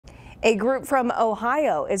A group from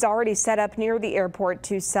Ohio is already set up near the airport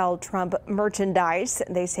to sell Trump merchandise.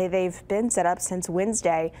 They say they've been set up since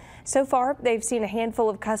Wednesday. So far, they've seen a handful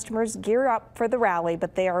of customers gear up for the rally,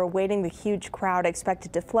 but they are awaiting the huge crowd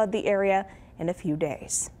expected to flood the area in a few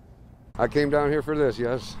days. I came down here for this,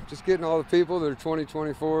 yes. Just getting all the people, their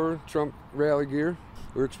 2024 Trump rally gear.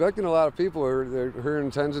 We're expecting a lot of people. They're hearing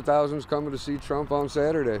tens of thousands coming to see Trump on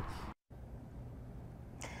Saturday.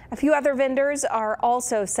 A few other vendors are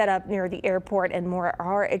also set up near the airport, and more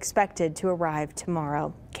are expected to arrive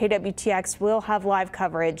tomorrow. KWTX will have live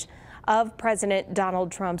coverage of President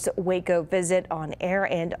Donald Trump's Waco visit on air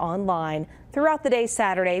and online throughout the day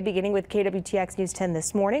Saturday, beginning with KWTX News 10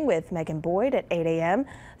 this morning with Megan Boyd at 8 a.m.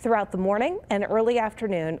 Throughout the morning and early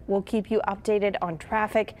afternoon, we'll keep you updated on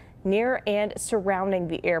traffic near and surrounding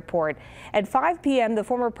the airport. At 5 p.m., the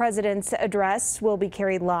former president's address will be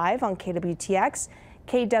carried live on KWTX,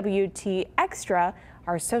 KWT Extra,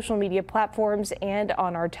 our social media platforms, and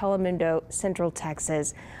on our Telemundo Central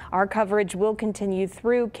Texas. Our coverage will continue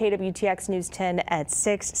through KWTX News 10 at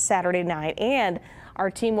 6 Saturday night, and our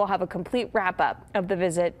team will have a complete wrap-up of the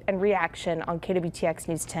visit and reaction on KWTX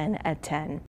News 10 at 10.